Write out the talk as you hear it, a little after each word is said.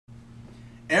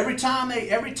Every time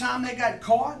they got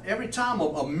caught, every time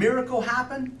a miracle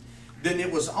happened, then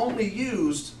it was only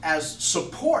used as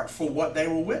support for what they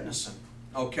were witnessing.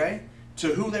 Okay?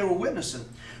 To who they were witnessing.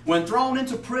 When thrown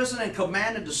into prison and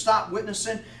commanded to stop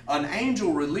witnessing, an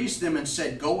angel released them and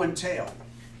said, "Go and tell."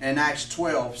 In Acts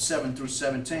 12, 7 through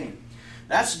 17.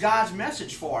 That's God's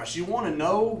message for us. You want to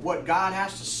know what God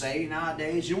has to say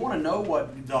nowadays? You want to know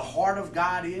what the heart of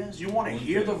God is? You want to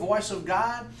hear the voice of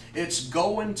God? It's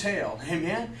go and tell.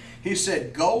 Amen? He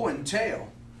said, go and tell.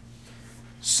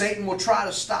 Satan will try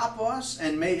to stop us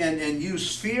and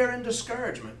use fear and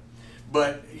discouragement.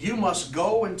 But you must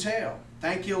go and tell.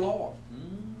 Thank you, Lord.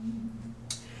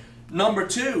 Number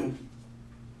 2,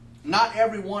 not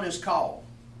everyone is called.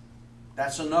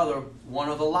 That's another one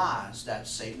of the lies that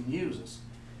Satan uses.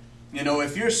 You know,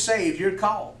 if you're saved, you're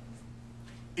called.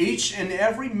 Each and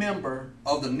every member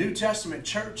of the New Testament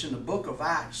church in the book of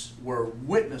Acts were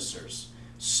witnessers,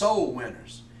 soul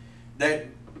winners. That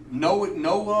no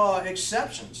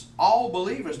exceptions. All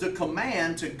believers. The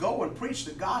command to go and preach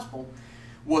the gospel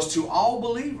was to all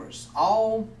believers,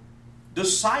 all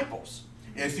disciples.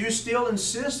 If you still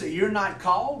insist that you're not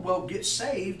called, well, get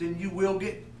saved and you will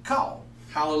get called.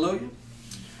 Hallelujah.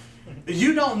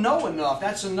 You don't know enough.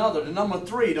 That's another. The number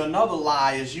 3, another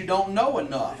lie is you don't know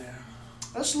enough. Yeah.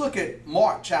 Let's look at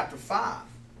Mark chapter 5,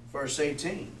 verse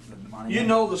 18. You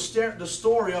know the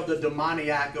story of the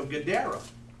demoniac of Gadara.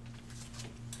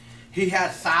 He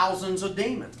had thousands of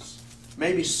demons.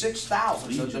 Maybe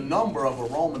 6,000. So the number of a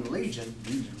Roman legion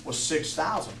was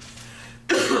 6,000.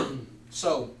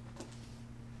 So,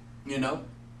 you know,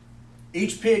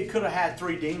 each pig could have had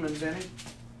 3 demons in it.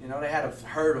 You know, they had a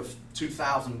herd of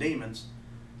 2,000 demons.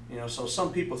 You know, so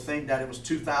some people think that it was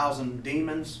 2,000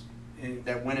 demons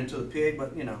that went into the pig,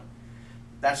 but, you know,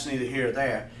 that's neither here nor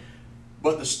there.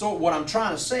 But what I'm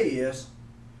trying to say is,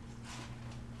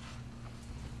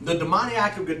 the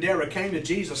demoniac of Gadara came to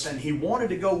Jesus and he wanted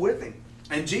to go with him.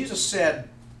 And Jesus said,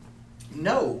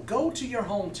 no, go to your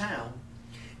hometown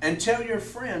and tell your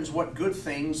friends what good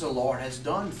things the Lord has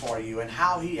done for you and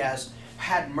how he has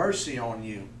had mercy on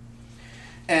you.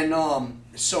 And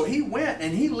so he went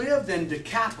and he lived in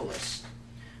Decapolis.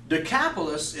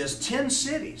 Decapolis is 10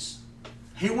 cities.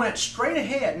 He went straight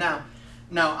ahead. Now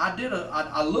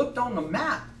I looked on the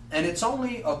map and it's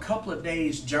only a couple of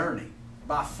days journey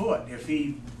by foot if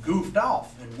he goofed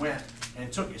off and went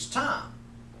and took his time.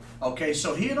 Okay,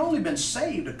 so he had only been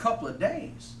saved a couple of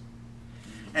days.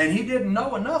 And he didn't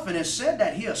know enough, and it said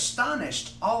that he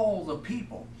astonished all the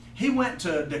people. He went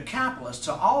to Decapolis,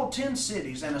 to all 10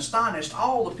 cities, and astonished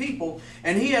all the people,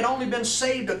 and he had only been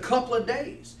saved a couple of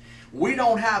days. We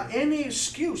don't have any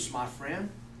excuse, my friend.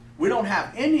 We don't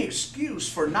have any excuse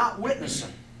for not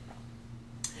witnessing.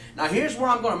 Now here's where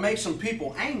I'm going to make some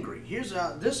people angry.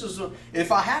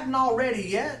 If I hadn't already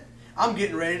yet, I'm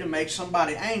getting ready to make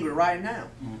somebody angry right now.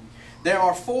 There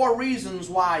are 4 reasons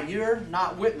why you're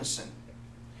not witnessing.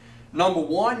 Number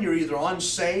 1, you're either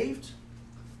unsaved,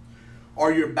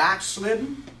 or you're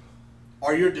backslidden,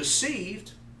 or you're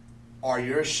deceived, or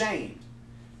you're ashamed.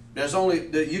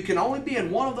 You can only be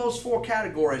in one of those 4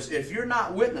 categories if you're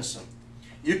not witnessing.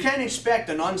 You can't expect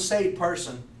an unsaved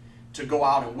person to go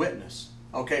out and witness.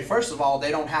 Okay, first of all,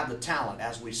 they don't have the talent,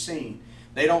 as we've seen.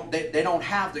 They don't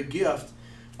have the gift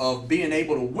of being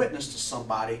able to witness to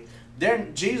somebody.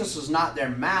 Jesus is not their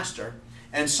master,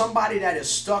 and somebody that is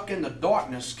stuck in the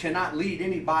darkness cannot lead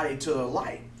anybody to the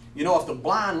light. You know, if the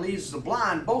blind leads the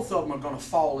blind, both of them are going to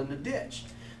fall in the ditch.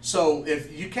 So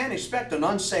if you can't expect an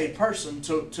unsaved person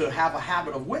to have a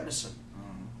habit of witnessing.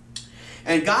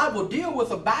 And God will deal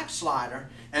with a backslider,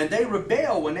 and they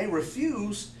rebel when they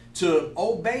refuse to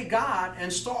obey God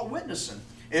and start witnessing.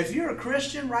 If you're a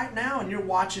Christian right now and you're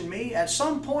watching me, at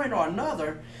some point or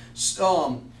another,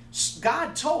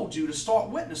 God told you to start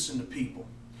witnessing to people.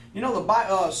 You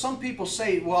know, some people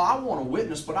say, well, I want to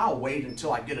witness, but I'll wait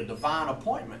until I get a divine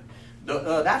appointment.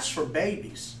 That's for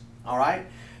babies, all right?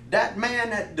 That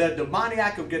man, the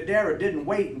demoniac of Gadara, didn't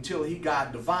wait until he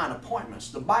got divine appointments.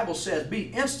 The Bible says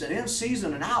be instant, in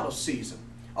season and out of season.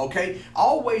 Okay?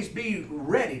 Always be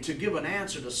ready to give an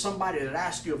answer to somebody that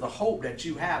asks you of the hope that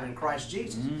you have in Christ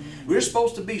Jesus. We're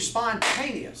supposed to be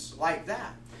spontaneous like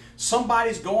that.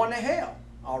 Somebody's going to hell.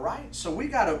 All right? So we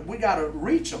gotta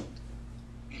reach them.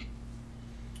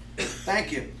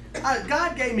 Thank you.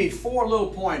 God gave me 4 little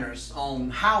pointers on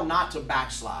how not to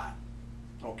backslide.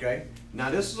 Okay? Now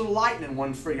this is a lightning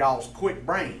one for y'all's quick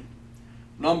brain.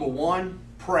 Number 1,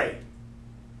 pray.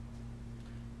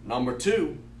 Number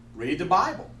 2, read the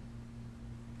Bible.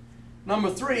 Number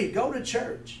 3, go to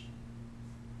church.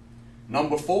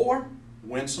 Number 4,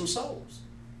 win some souls.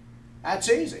 That's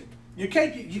easy. You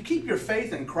keep your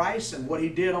faith in Christ and what He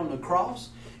did on the cross,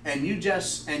 and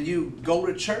you go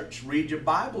to church, read your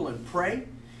Bible, and pray,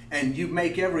 and you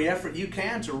make every effort you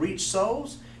can to reach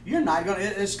souls.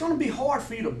 It's going to be hard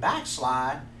for you to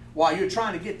backslide while you're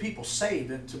trying to get people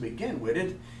saved to begin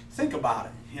with. Think about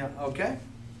it. Okay?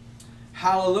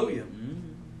 Hallelujah.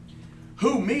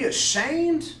 Who, me,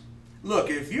 ashamed? Look,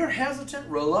 if you're hesitant,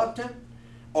 reluctant,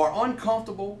 or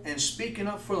uncomfortable in speaking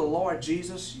up for the Lord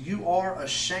Jesus, you are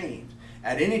ashamed.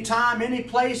 At any time, any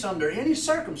place, under any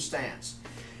circumstance.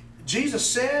 Jesus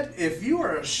said, if you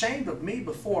are ashamed of me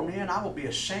before men, I will be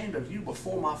ashamed of you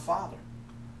before my Father.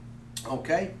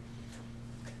 Okay?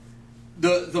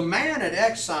 The man at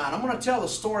Exxon, I'm going to tell the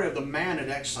story of the man at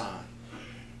Exxon.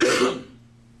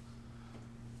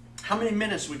 How many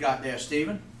minutes we got there,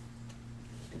 Stephen?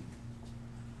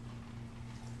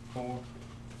 4.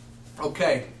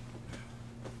 Okay.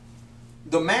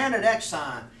 The man at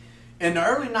Exxon, in the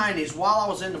early 90s, while I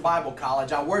was in the Bible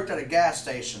college, I worked at a gas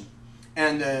station.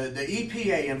 And the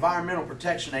EPA, Environmental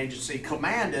Protection Agency,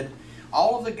 commanded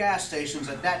all of the gas stations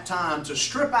at that time to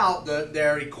strip out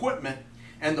their equipment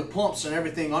and the pumps and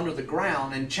everything under the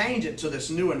ground and change it to this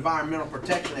new Environmental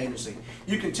Protection Agency.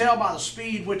 You can tell by the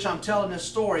speed which I'm telling this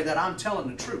story that I'm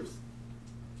telling the truth.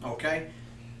 Okay?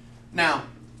 Now,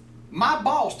 my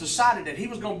boss decided that he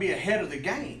was going to be ahead of the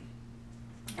game.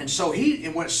 And so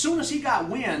as soon as he got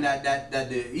wind that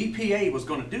the EPA was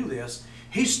going to do this,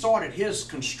 he started his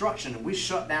construction, and we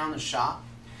shut down the shop,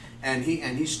 and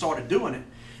he started doing it.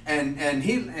 And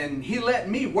he let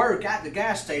me work at the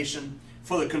gas station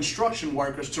for the construction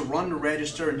workers to run the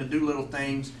register and to do little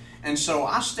things. And so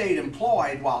I stayed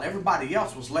employed while everybody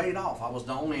else was laid off. I was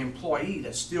the only employee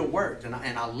that still worked, and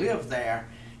I lived there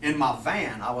in my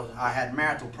van. I had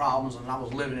marital problems, and I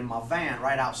was living in my van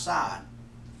right outside.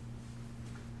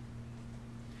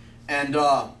 And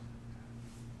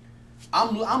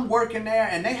I'm working there,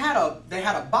 and they had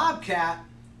a bobcat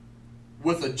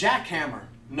with a jackhammer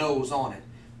nose on it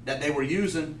that they were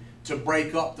using to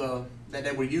break up the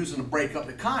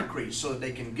concrete so that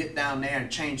they can get down there and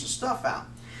change the stuff out.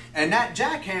 And that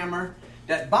jackhammer,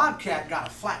 that bobcat, got a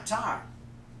flat tire.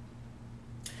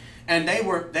 And they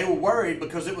were worried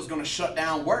because it was going to shut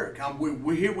down work.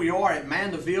 Here we are at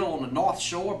Mandeville on the North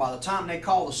Shore. By the time they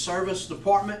call the service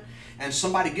department and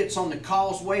somebody gets on the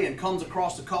causeway and comes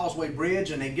across the Causeway Bridge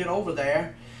and they get over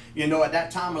there, at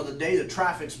that time of the day the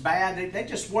traffic's bad. They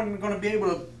just weren't going to be able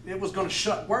to, it was going to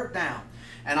shut work down.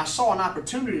 And I saw an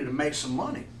opportunity to make some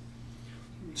money.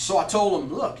 So I told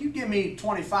them, look, you give me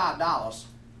 $25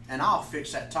 and I'll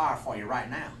fix that tire for you right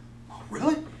now. Oh,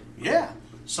 really? Yeah.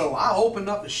 So I opened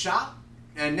up the shop,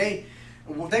 and they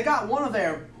got one of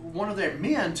their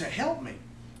men to help me.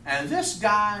 And this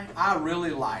guy I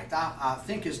really liked. I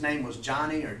think his name was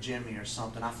Johnny or Jimmy or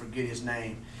something. I forget his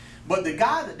name. But the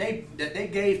guy that they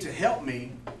gave to help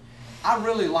me, I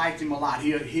really liked him a lot.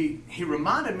 He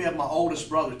reminded me of my oldest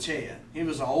brother, Ted. He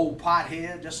was an old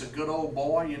pothead, just a good old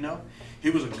boy, He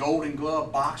was a Golden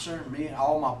Glove boxer. Me and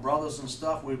all my brothers and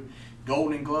stuff, we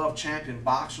Golden Glove champion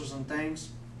boxers and things.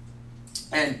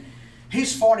 And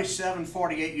he's 47,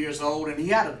 48 years old, and he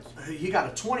got a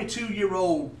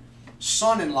 22-year-old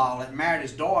son-in-law that married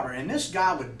his daughter, and this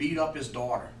guy would beat up his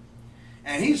daughter.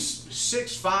 And he's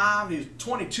 6'5", he's a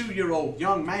 22-year-old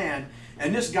young man,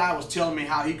 and this guy was telling me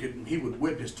how he would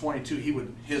whip his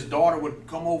 22. His daughter would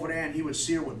come over there, and he would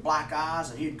see her with black eyes,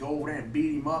 and he'd go over there and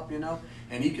beat him up,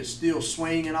 and he could still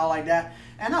swing and all like that.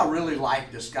 And I really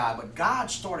liked this guy, but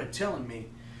God started telling me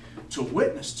to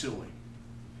witness to him.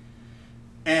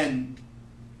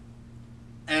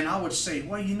 And I would say,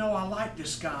 well, I like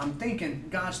this guy. I'm thinking,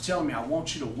 God's telling me, I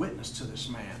want you to witness to this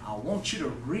man. I want you to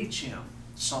reach him.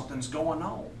 Something's going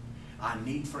on. I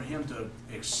need for him to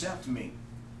accept me.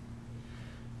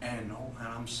 And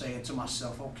I'm saying to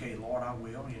myself, okay, Lord, I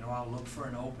will. I'll look for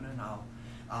an opening.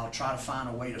 I'll try to find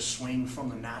a way to swing from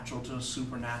the natural to the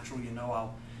supernatural.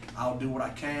 I'll do what I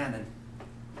can.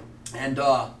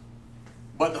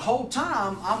 But the whole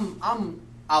time,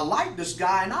 I like this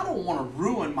guy, and I don't want to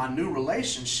ruin my new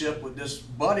relationship with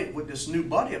this new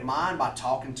buddy of mine by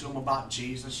talking to him about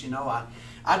Jesus.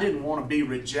 I didn't want to be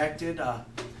rejected.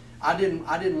 I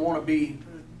didn't want to be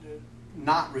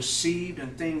not received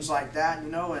and things like that.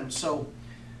 And so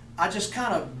I just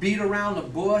kind of beat around the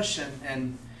bush,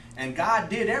 and God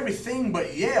did everything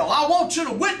but yell. I want you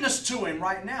to witness to him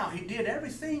right now. He did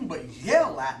everything but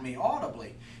yell at me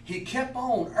audibly. He kept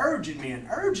on urging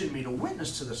me to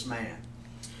witness to this man.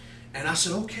 And I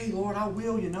said, okay, Lord, I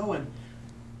will, and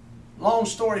long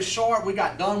story short, we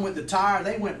got done with the tire.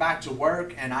 They went back to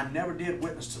work, and I never did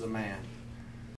witness to the man.